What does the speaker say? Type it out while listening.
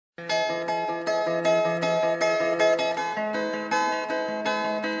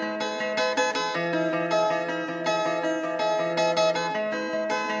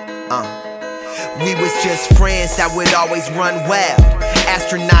We was just friends that would always run wild.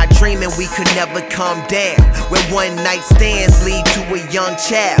 Astronaut dreaming we could never come down. Where one night stands lead to a young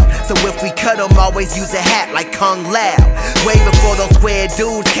child. So if we cut them, always use a hat like Kung Lao. Way before those square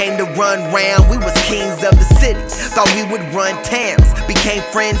dudes came to run round, we was kings of the city. Thought we would run towns. Became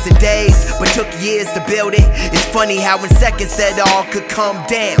friends in days, but took years to build it. It's funny how in seconds that all could come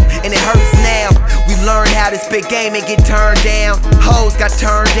down. And it hurts now. We learned how to spit game and get turned down. Hoes got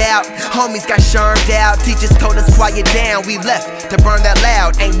turned out, homies got shermed out. Teachers told us quiet down, we left to burn that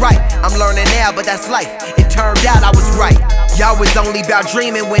loud. Ain't right, I'm learning now, but that's life. It turned out I was right. Y'all was only about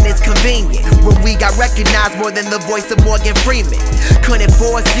dreaming when it's convenient. When we got recognized more than the voice of Morgan Freeman. Couldn't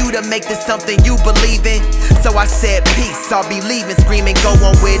force you to make this something you believe in. So I said peace, I'll be leaving. Screaming go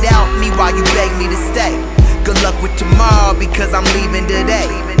on without me while you beg me to stay. Good luck with tomorrow because I'm leaving today.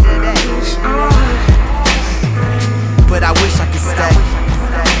 But I wish I could stay.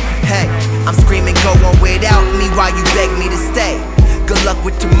 Hey, I'm screaming go on without me while you beg me to stay. Good luck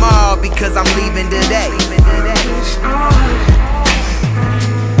with tomorrow because I'm leaving today.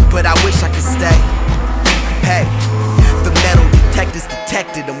 But I wish I could stay. Hey, the metal detectives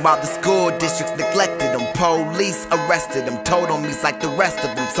detected them while the school districts neglected them. Police arrested them, told on me's like the rest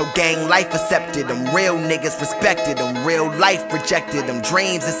of them. So gang life accepted them, real niggas respected them. Real life rejected them,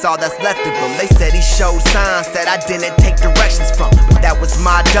 dreams is all that's left of them. They said he showed signs that I didn't take directions from, but that was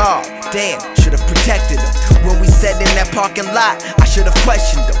my dog, damn, should've protected him. When we sat in that parking lot, I should've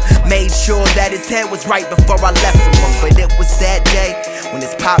questioned him. Made sure that his head was right before I left from him. But it was that day when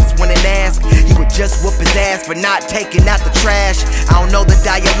his pops went and asked, he would just whoop his ass for not taking out the trash. I don't know the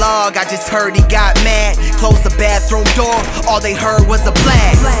dialogue, I just heard he got mad. Closed the bathroom door, all they heard was a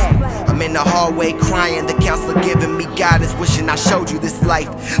blast. I'm in the hallway crying, the counselor giving me guidance, wishing I showed you this life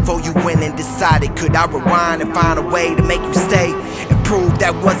before you went and decided. Could I rewind and find a way to make you stay and prove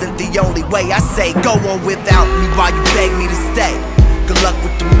that wasn't the only way? I say go on without me while you beg me to stay. Good luck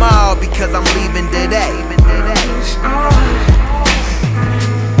with tomorrow because I'm leaving today.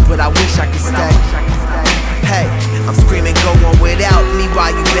 But I wish I could stay. Hey, I'm screaming go on without me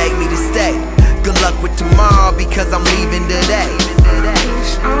while you beg me to stay. Good luck with tomorrow because I'm leaving today.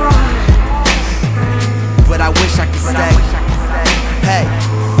 But I wish I could stay. Hey,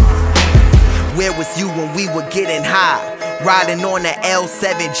 where was you when we were getting high? Riding on the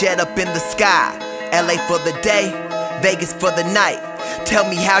L7 jet up in the sky. LA for the day, Vegas for the night. Tell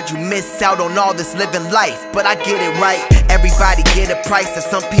me how'd you miss out on all this living life? But I get it right, everybody get a price that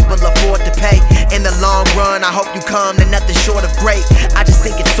some people afford to pay. In the long run, I hope you come to nothing short of great. I just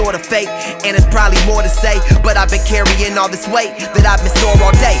think it's sort of fake, and it's probably more to say. But I've been carrying all this weight that I've been sore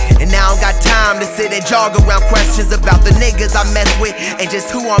all day. And now I don't got time to sit and jog around questions about the niggas I mess with and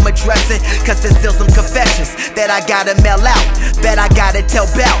just who I'm addressing. Cause there's still some confessions that I gotta mail out, that I gotta tell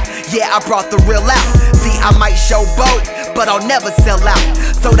about. Yeah, I brought the real out. See, I might show both, but I'll never sell out.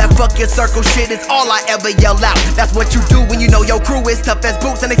 So that fuck your circle shit is all I ever yell out. That's what you do when you know your crew is tough as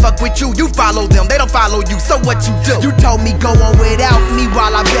boots and they fuck with you. You follow them, they don't follow you, so what you do? You told me go on without me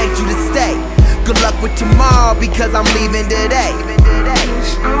while I begged you to stay. Good luck with tomorrow because I'm leaving today.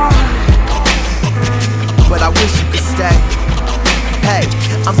 But I wish you could stay. Hey,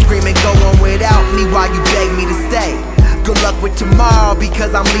 I'm screaming go on without me while you beg me to stay. Good luck with tomorrow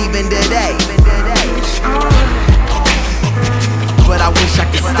because I'm leaving today. But I wish I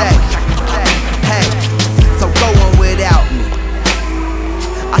could stay. Hey, so go on without me.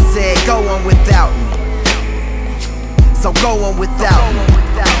 I said go on without me. So go on without me.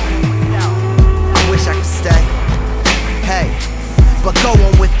 I wish I could stay. Hey, but go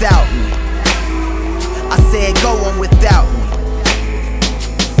on without me. I said go on without me.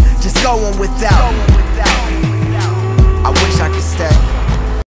 Just go on without me. I wish I could stay.